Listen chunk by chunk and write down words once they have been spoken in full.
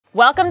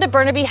Welcome to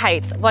Burnaby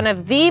Heights, one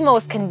of the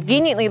most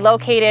conveniently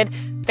located,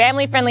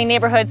 family-friendly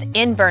neighborhoods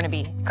in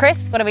Burnaby.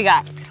 Chris, what do we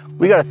got?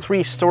 We got a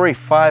 3-story,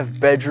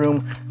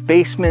 5-bedroom,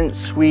 basement,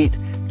 suite,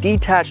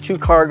 detached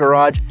 2-car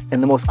garage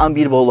in the most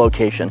unbeatable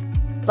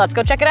location. Let's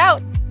go check it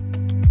out.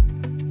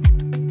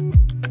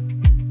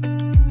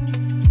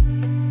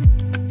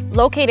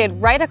 Located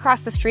right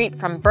across the street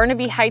from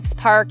Burnaby Heights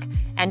Park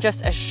and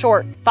just a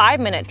short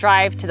 5-minute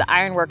drive to the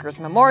Ironworkers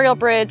Memorial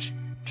Bridge,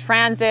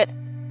 transit,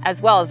 as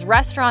well as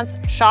restaurants,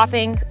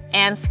 shopping,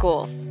 and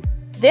schools.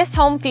 This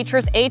home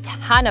features a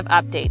ton of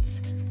updates,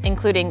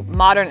 including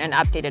modern and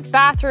updated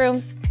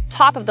bathrooms,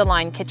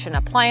 top-of-the-line kitchen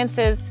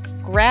appliances,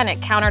 granite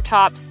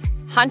countertops,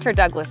 Hunter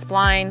Douglas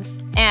blinds,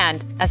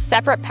 and a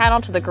separate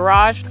panel to the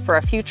garage for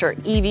a future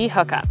EV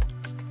hookup.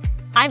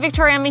 I'm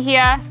Victoria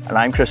Mejia. And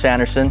I'm Chris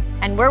Anderson.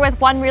 And we're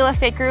with One Real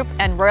Estate Group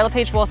and Royal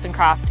LePage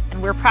Wollstonecroft,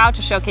 and we're proud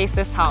to showcase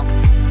this home.